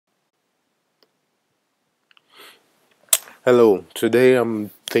Hello. Today I'm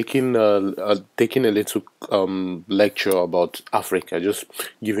taking a little lecture about Africa. Just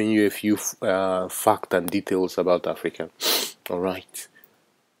giving you a few fact and details about Africa. All right.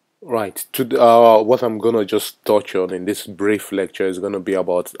 Right. What I'm gonna just touch on in this brief lecture is gonna be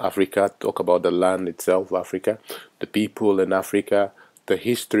about Africa. Talk about the land itself, Africa, the people in Africa, the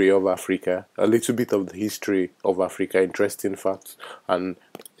history of Africa, a little bit of the history of Africa, interesting facts, and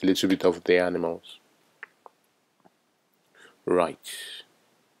a little bit of the animals. Right.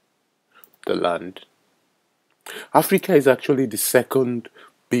 The land. Africa is actually the second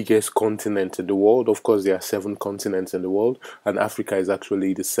biggest continent in the world. Of course, there are seven continents in the world, and Africa is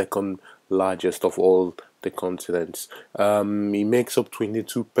actually the second largest of all the continents. It makes up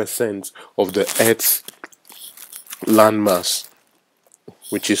 22% of the Earth's landmass,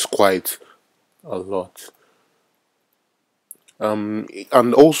 which is quite a lot.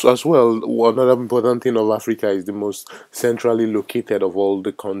 And also, as well, another important thing of Africa is the most centrally located of all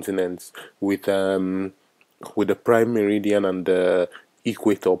the continents, with the prime meridian and the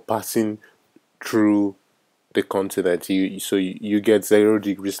equator passing through the continent. You get 0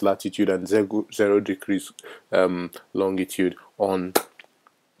 degrees latitude and 0 degrees longitude on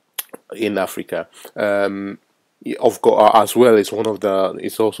in Africa. Of course, as well, it's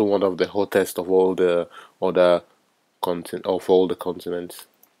also one of the hottest of all the other continents.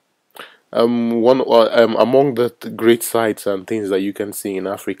 One Among the great sights and things that you can see in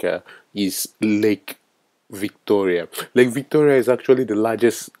Africa is Lake Victoria. Lake Victoria is actually the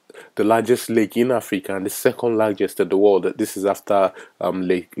largest lake in Africa and the second largest in the world. This is after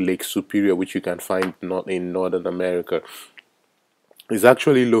Lake Superior, which you can find not in Northern America. It's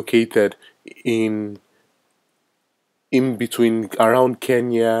actually located in in between around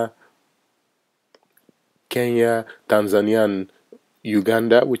Kenya, Tanzania, and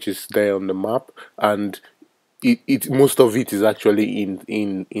Uganda, which is there on the map, and it most of it is actually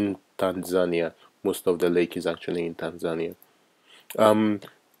in Tanzania. Most of the lake is actually in Tanzania. Um,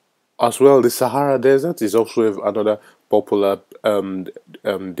 as well, the Sahara Desert is also another popular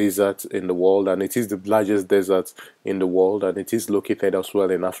desert in the world, and it is the largest desert in the world, and it is located as well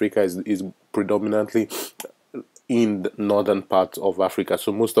in Africa. Is predominantly in the northern part of Africa.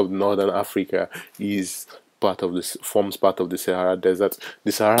 So most of northern Africa is part of this forms part of the Sahara Desert.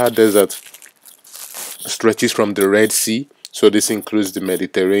 The Sahara Desert stretches from the Red Sea, so this includes the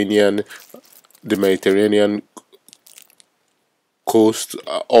Mediterranean coast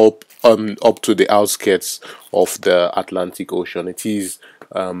up to the outskirts of the Atlantic Ocean. It is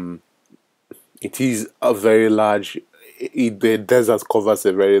a very large. The desert covers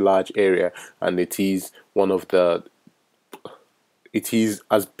a very large area, and it is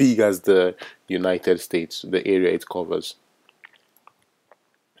as big as the United States. The area it covers.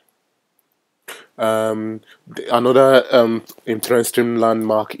 Another interesting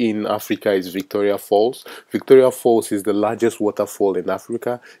landmark in Africa is Victoria Falls. Victoria Falls is the largest waterfall in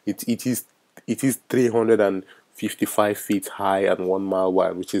Africa. It is 355 feet high and 1 mile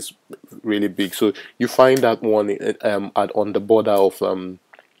wide, which is really big. So you find that one on the border of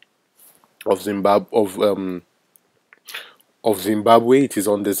Zimbabwe of Zimbabwe. It is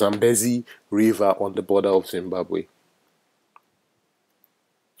on the Zambezi River on the border of Zimbabwe.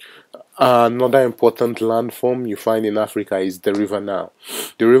 Another important landform you find in Africa is the River Nile.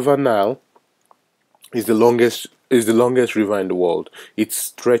 The River Nile is the longest river in the world. It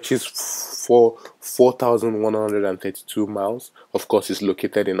stretches for 4,132 miles. Of course, it's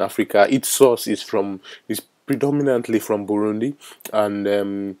located in Africa. Its source is predominantly from Burundi, and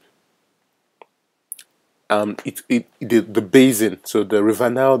the basin, so the River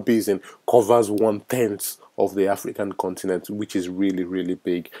Nile basin covers 1/10 of the African continent, which is really really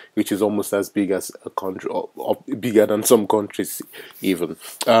big, which is almost as big as a country, or bigger than some countries even.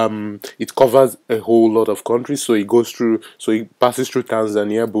 It covers a whole lot of countries, so it passes through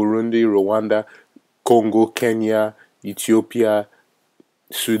Tanzania, Burundi, Rwanda, Congo, Kenya, Ethiopia,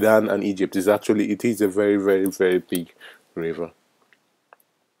 Sudan, and Egypt. It is a very very very big river.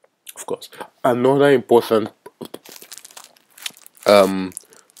 Of course, another important um,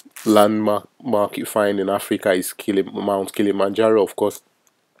 landmark you find in Africa is Mount Kilimanjaro. Of course,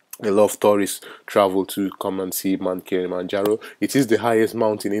 a lot of tourists travel to come and see Mount Kilimanjaro. It is the highest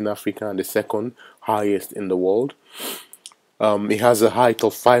mountain in Africa and the second highest in the world. It has a height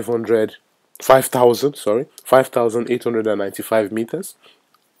of 5,895 meters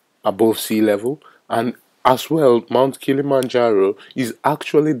above sea level, and as well, Mount Kilimanjaro is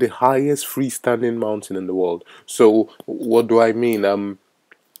actually the highest freestanding mountain in the world. So, what do I mean?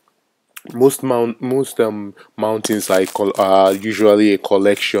 Most mountains are usually a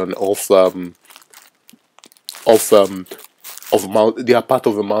collection of they are part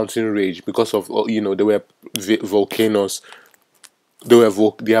of a mountain range because of there were volcanoes. They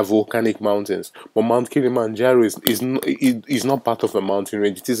are volcanic mountains, but Mount Kilimanjaro is not part of a mountain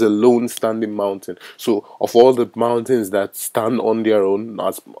range. It is a lone standing mountain. So of all the mountains that stand on their own,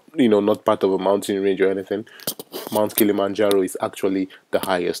 as not part of a mountain range or anything, Mount Kilimanjaro is actually the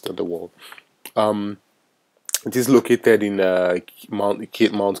highest in the world. It is located in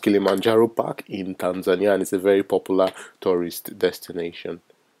Mount Kilimanjaro Park in Tanzania, and it's a very popular tourist destination.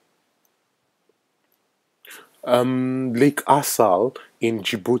 Lake Assal in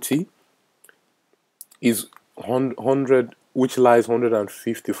Djibouti is 100, which lies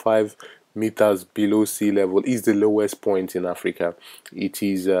 155 meters below sea level, is the lowest point in Africa. It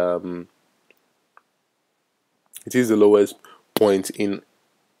is the lowest point in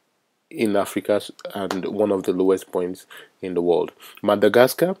Africa and one of the lowest points in the world.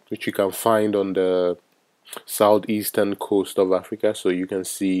 Madagascar, which you can find on the southeastern coast of Africa, so you can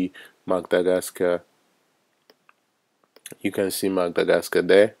see Madagascar. You can see Madagascar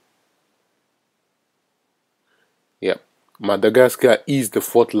there. Yeah, Madagascar is the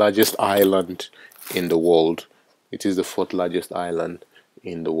fourth largest island in the world. It is the fourth largest island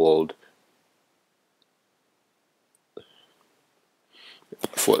in the world.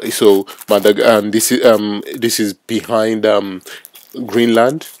 So and this is behind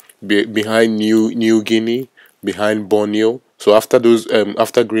Greenland, behind New Guinea, behind Borneo. So after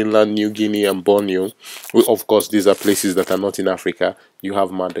Greenland, New Guinea, and Borneo, well, of course, these are places that are not in Africa. You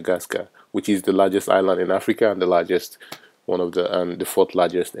have Madagascar, which is the largest island in Africa and the fourth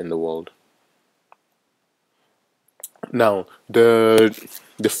largest in the world. Now, the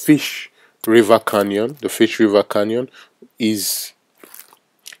Fish River Canyon is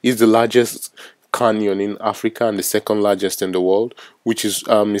the largest canyon in Africa and the second largest in the world, which is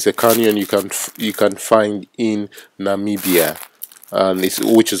a canyon you can find in Namibia, and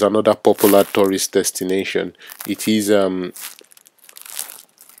which is another popular tourist destination. It's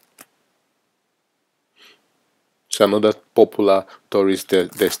another popular tourist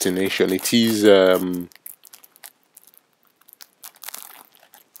destination. It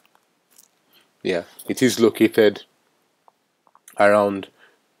is located around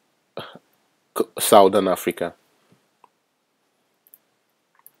Southern Africa.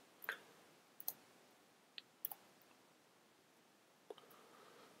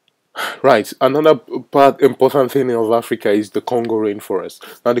 Right. Another important thing of Africa is the Congo rainforest.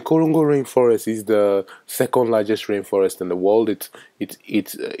 Now, the Congo rainforest is the second largest rainforest in the world.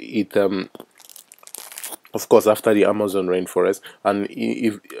 Of course, after the Amazon rainforest, and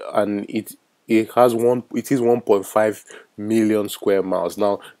it is 1.5 million square miles.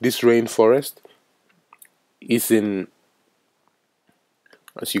 Now, this rainforest is in,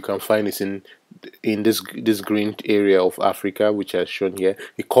 as you can find, it's in this green area of Africa, which is shown here.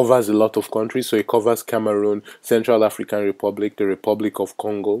 It covers a lot of countries, so it covers Cameroon, Central African Republic, the Republic of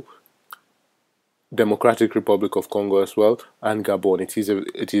Congo, Democratic Republic of Congo as well, and Gabon. It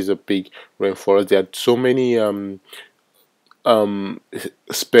is a big rainforest. There are so many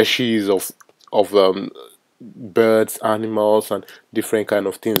species of birds, animals, and different kind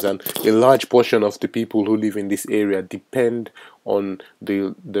of things, and a large portion of the people who live in this area depend on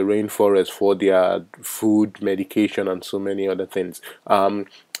the rainforest for their food, medication, and so many other things.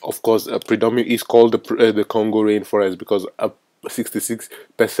 Of course, predominantly is called the Congo rainforest because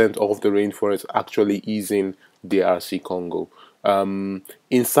 66% of the rainforest actually is in DRC Congo.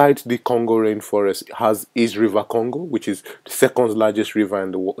 Inside the Congo rainforest is River Congo, which is the second largest river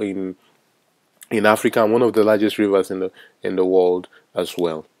in Africa and one of the largest rivers in the world as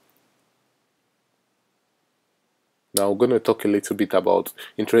well. Now we're going to talk a little bit about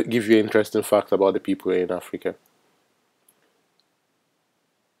give you an interesting fact about the people in Africa.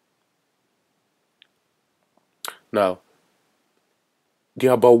 Now, there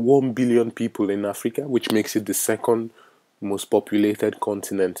are about 1 billion people in Africa, which makes it the second most populated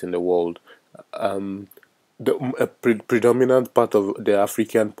continent in the world. The predominant part of the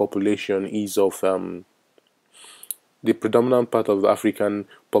African population is of the predominant part of the African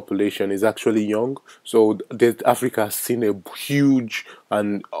population is actually young. So Africa has seen a huge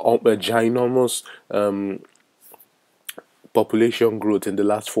and a ginormous population growth in the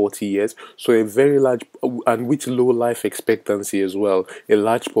last 40 years. So a very large, and with low life expectancy as well, a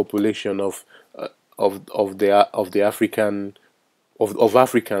large population of Africans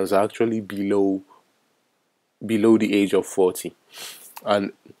are actually below the age of 40,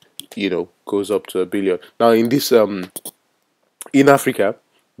 and goes up to 1 billion. Now in Africa,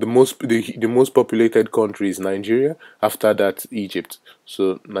 the most populated country is Nigeria. After that, Egypt.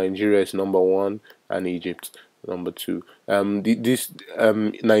 So Nigeria is number one, and Egypt. number two. This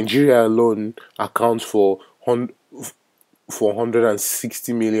Nigeria alone accounts for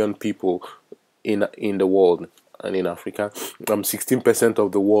 160 million people in the world and in Africa. 16%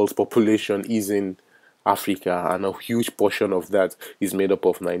 of the world's population is in Africa, and a huge portion of that is made up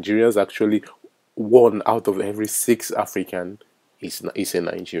of Nigerians. Actually, one out of every six African is a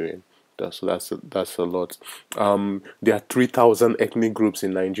Nigerian. That's a lot. There are 3,000 ethnic groups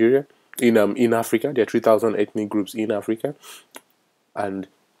in Nigeria. In Africa, there are 3,000 ethnic groups in Africa, and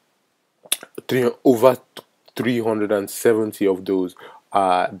over 370 of those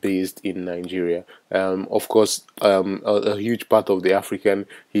are based in Nigeria. Of course, a huge part of the African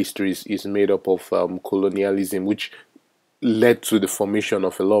history is made up of colonialism, which led to the formation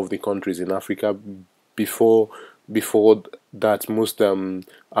of a lot of the countries in Africa. Before before that, most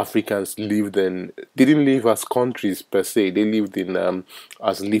Africans didn't live as countries per se. They lived in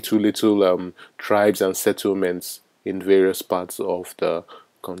as little tribes and settlements in various parts of the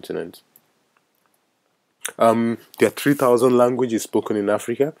continent. There are 3,000 languages spoken in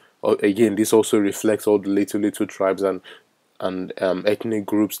Africa. Again, this also reflects all the little tribes and ethnic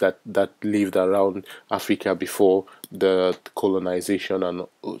groups that lived around Africa before the colonization and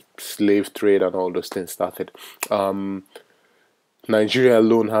slave trade and all those things started. Nigeria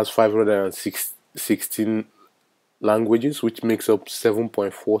alone has 516 languages, which makes up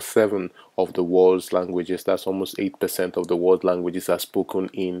 7.47 of the world's languages. That's almost 8% of the world's languages are spoken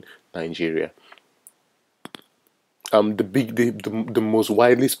in Nigeria. The most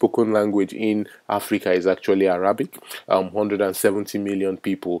widely spoken language in Africa is actually Arabic. 170 million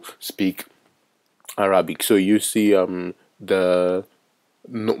people speak Arabic. So you see, the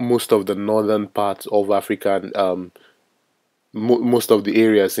most of the northern parts of Africa, most of the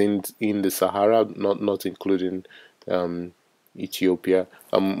areas in the Sahara, not including Ethiopia.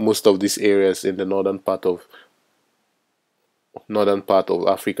 Most of these areas in the northern part of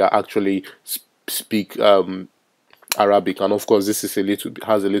Africa actually speak Arabic, and of course, this is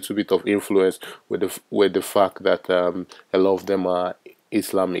has a little bit of influence with the fact that a lot of them are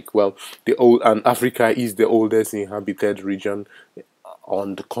Islamic. Well, and Africa is the oldest inhabited region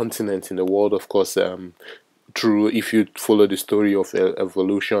on the continent in the world. Of course, through if you follow the story of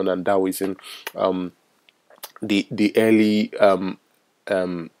evolution and Taoism, the early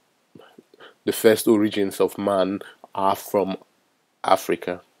the first origins of man are from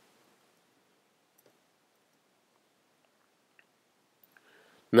Africa.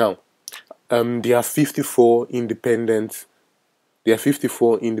 Now, there are 54 independent. There are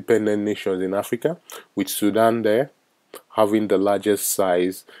 54 independent nations in Africa, with Sudan there having the largest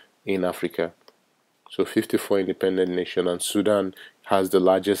size in Africa. So 54 independent nations, and Sudan has the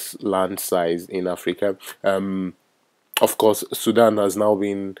largest land size in Africa. Of course, Sudan has now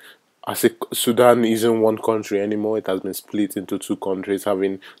been, Sudan isn't one country anymore. It has been split into two countries,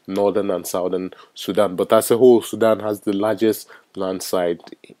 having northern and southern Sudan. But as a whole, Sudan has the largest land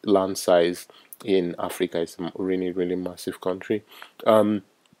size in Africa. It's a really massive country. The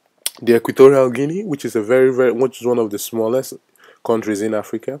Equatorial Guinea, which is which is one of the smallest countries in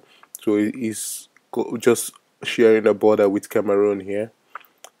Africa, so it is just sharing a border with Cameroon here.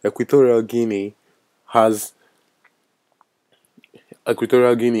 Equatorial Guinea has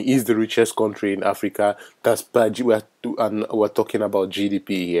Equatorial Guinea is the richest country in Africa. That's and we're talking about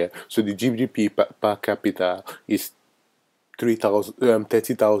GDP here. So the GDP per capita is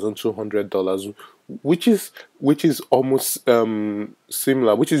 $30,200, which is almost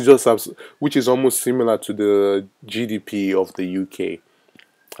similar, which is almost similar to the GDP of the UK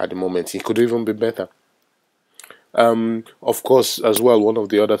at the moment. It could even be better. Of course, as well, one of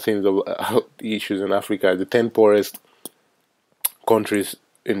the other things of the issues in Africa, the 10 poorest countries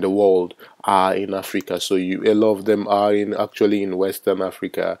in the world are in Africa. So a lot of them are actually in Western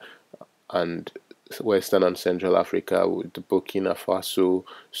Africa and Western and Central Africa, with the Burkina Faso,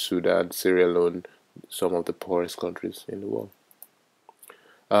 Sudan, Sierra Leone, some of the poorest countries in the world.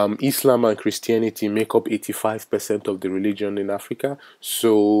 Islam and Christianity make up 85% of the religion in Africa.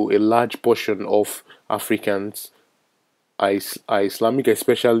 So a large portion of Africans are Islamic,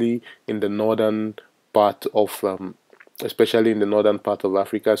 especially in the northern part of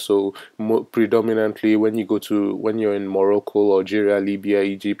Africa. So predominantly when you're in Morocco, Algeria, Libya,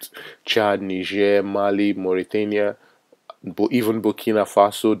 Egypt, Chad, Niger, Mali, Mauritania, even Burkina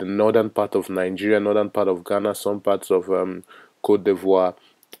Faso, the northern part of Nigeria, northern part of Ghana, some parts of Cote d'Ivoire,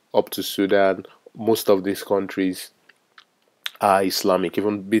 up to Sudan, most of these countries are Islamic.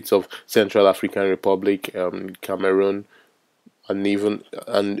 Even bits of Central African Republic, Cameroon, so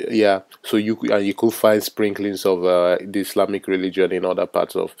you could find sprinklings of the Islamic religion in other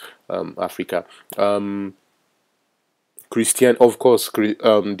parts of Africa. Christian, of course,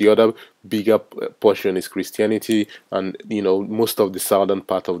 the other bigger portion is Christianity, and most of the southern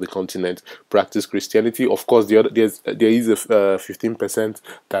part of the continent practice Christianity. Of course, there is a 15%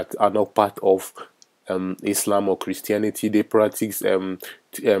 that are not part of Islam or Christianity. They practice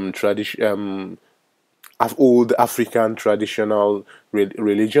tradition of old African traditional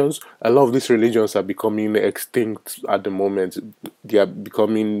religions. A lot of these religions are becoming extinct at the moment. They are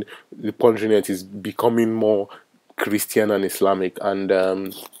becoming The continent is becoming more Christian and Islamic,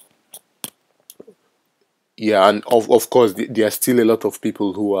 and yeah, and of course there are still a lot of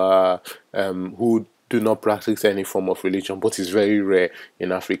people who do not practice any form of religion, but it's very rare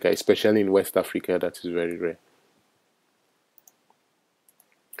in Africa, especially in West Africa. That is very rare.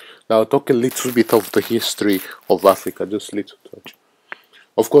 Now I'll talk a little bit of the history of Africa, just little touch.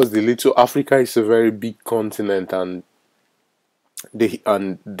 Of course, the little Africa is a very big continent, and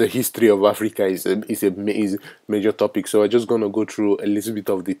the history of Africa is major topic. So I'm just gonna go through a little bit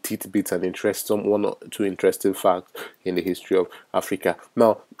of the tidbits and some one or two interesting facts in the history of Africa.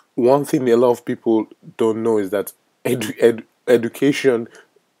 Now, one thing a lot of people don't know is that education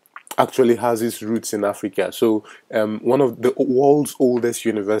actually has its roots in Africa. So, one of the world's oldest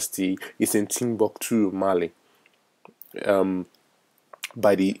university is in Timbuktu, Mali.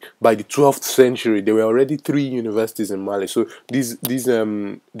 By the 12th century, there were already three universities in Mali. So these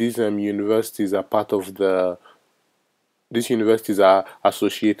universities are part of these universities are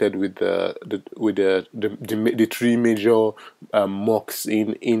associated with the three major mosques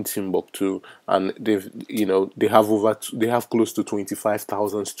in Timbuktu, and they have close to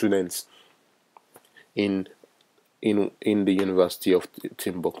 25,000 students in in the University of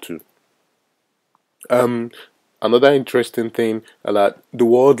Timbuktu. Um, Another interesting thing that the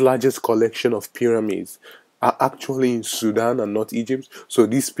world's largest collection of pyramids are actually in Sudan and not Egypt. So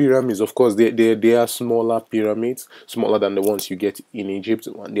these pyramids, of course, they are smaller pyramids, smaller than the ones you get in Egypt.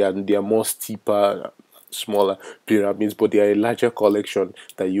 They are more steeper, smaller pyramids, but they are a larger collection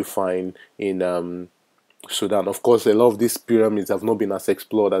that you find in Sudan. Of course, a lot of these pyramids have not been as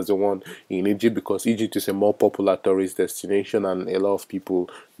explored as the one in Egypt, because Egypt is a more popular tourist destination, and a lot of people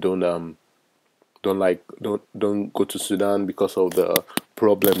don't go to Sudan because of the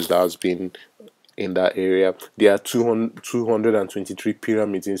problems that has been in that area. There are 223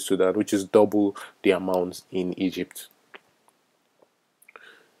 pyramids in Sudan, which is double the amount in Egypt.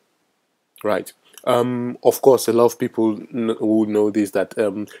 Right. Of course, a lot of people who know this, that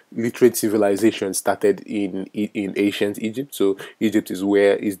literate civilization started in ancient Egypt. So Egypt is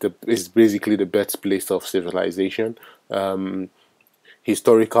basically the birthplace of civilization.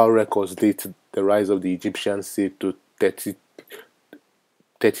 Historical records date the rise of the Egyptian state to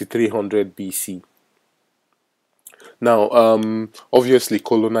 3300 BC. Now, obviously,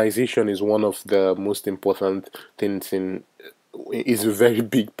 colonization is one of the most important things is a very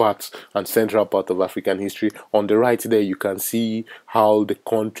big part and central part of African history. On the right there, you can see how the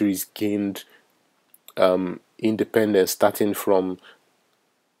countries gained independence, starting from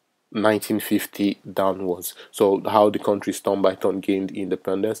 1950 downwards. So how the countries turn by turn gained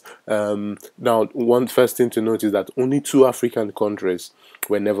independence. Now, one first thing to note is that only two African countries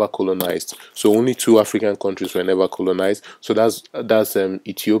were never colonized. So only two African countries were never colonized. So that's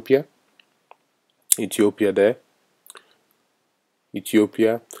Ethiopia there,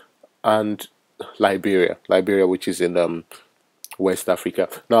 Ethiopia, and Liberia, which is in West Africa.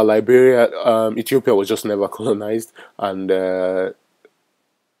 Now, Ethiopia was just never colonized, and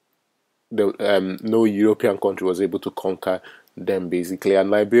no European country was able to conquer them, basically.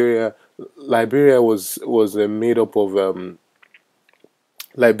 And Liberia was made up of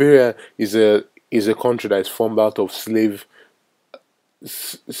Liberia is a country that is formed out of slaves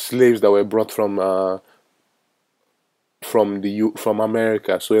that were brought from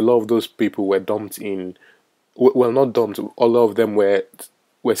America. So a lot of those people were dumped in, well, not dumped. All of them were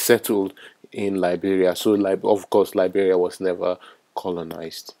settled in Liberia. So, of course, Liberia was never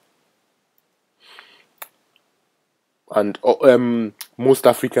colonized. And most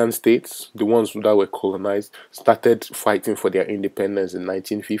African states, the ones that were colonized, started fighting for their independence in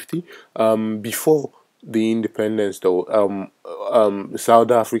 1950. Before the independence, though,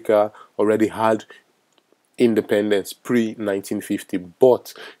 South Africa already had independence pre 1950,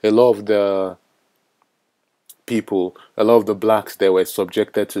 but a lot of the blacks there were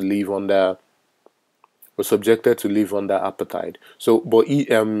subjected to live under apartheid. So, but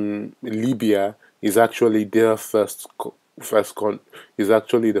Libya is actually their is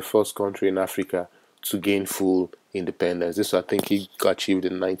actually the first country in Africa to gain full independence. This, I think, he achieved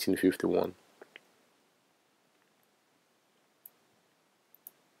in 1951.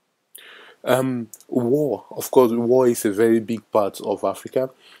 War, of course, war is a very big part of Africa.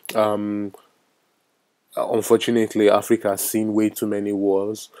 Um, Unfortunately, Africa has seen way too many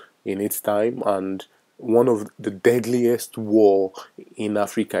wars in its time, and one of the deadliest war in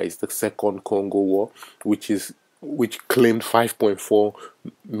Africa is the Second Congo War, which claimed 5.4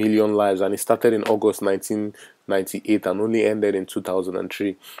 million lives, and it started in August 1998 and only ended in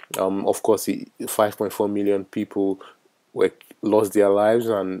 2003. Of course, 5.4 million people were lost their lives,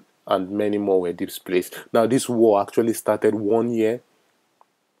 and many more were displaced. Now, this war actually started 1 year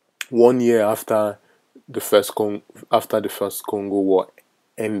after the first Congo War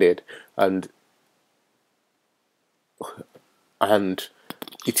ended, and and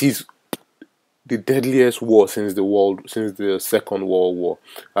it is the deadliest war since the Second World War,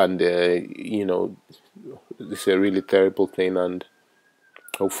 and it's a really terrible thing, and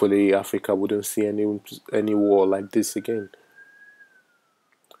hopefully Africa wouldn't see any war like this again.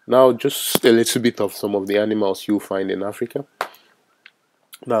 Now, just a little bit of some of the animals you find in Africa.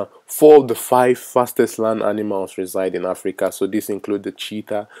 Now, four of the five fastest land animals reside in Africa. So this include the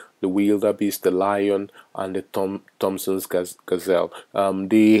cheetah, the wildebeest, the lion, and the Thompson's gazelle.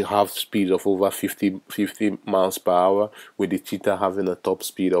 They have speed of over 50 miles per hour, with the cheetah having a top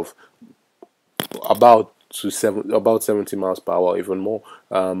speed of about 70 miles per hour, even more.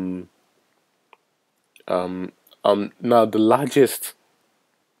 Now the largest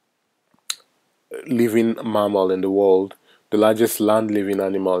living mammal in the world, the largest land living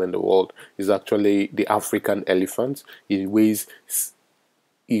animal in the world, is actually the African elephant. It weighs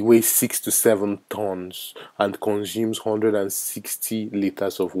 6 to 7 tons and consumes 160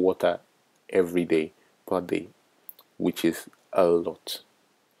 liters of water every day per day, which is a lot.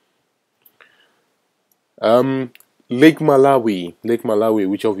 Um, Lake Malawi,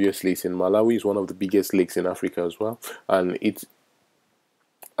 which obviously is in Malawi, is one of the biggest lakes in Africa as well, and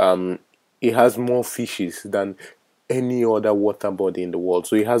um it has more fishes than any other water body in the world.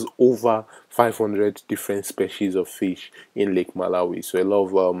 So it has over 500 different species of fish in Lake Malawi. So a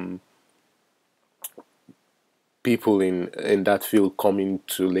lot of people in that field coming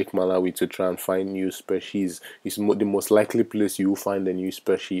to Lake Malawi to try and find new species. It's the most likely place you will find a new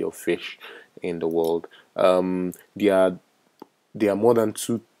species of fish in the world. There are more than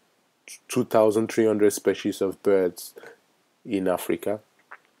 2,300 species of birds in Africa.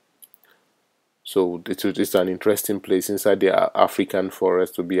 So it's an interesting place inside the African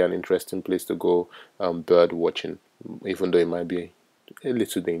forest to be an interesting place to go bird watching, even though it might be a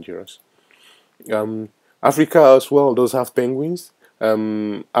little dangerous. Um, Africa as well does have penguins.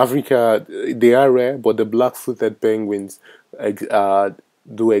 Africa, they are rare, but the black-footed penguins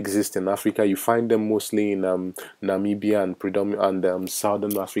do exist in Africa. You find them mostly in Namibia and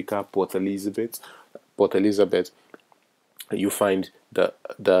Southern Africa, Port Elizabeth. You find the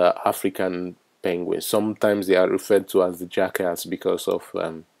African penguins. Sometimes they are referred to as the jackals because of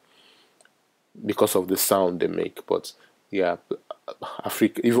the sound they make. But yeah,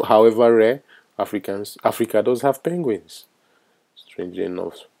 Africa, however rare, Africa does have penguins. Strangely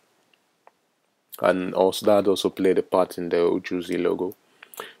enough, and also that also played a part in the Ujuzi logo.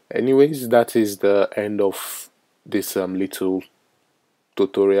 Anyways, that is the end of this little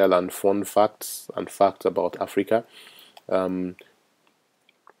tutorial and fun facts about Africa. Um,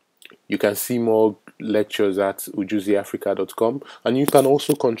 you can see more lectures at ujuziafrica.com, and you can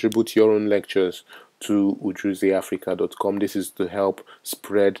also contribute your own lectures to ujuziafrica.com. This is to help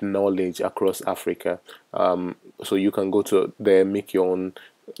spread knowledge across Africa. So you can go to there, make your own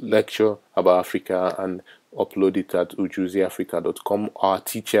lecture about Africa, and upload it at ujuziafrica.com. Our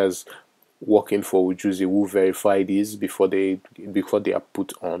teachers working for Ujuzi will verify these before they are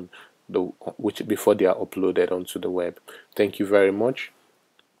put on before they are uploaded onto the web. Thank you very much.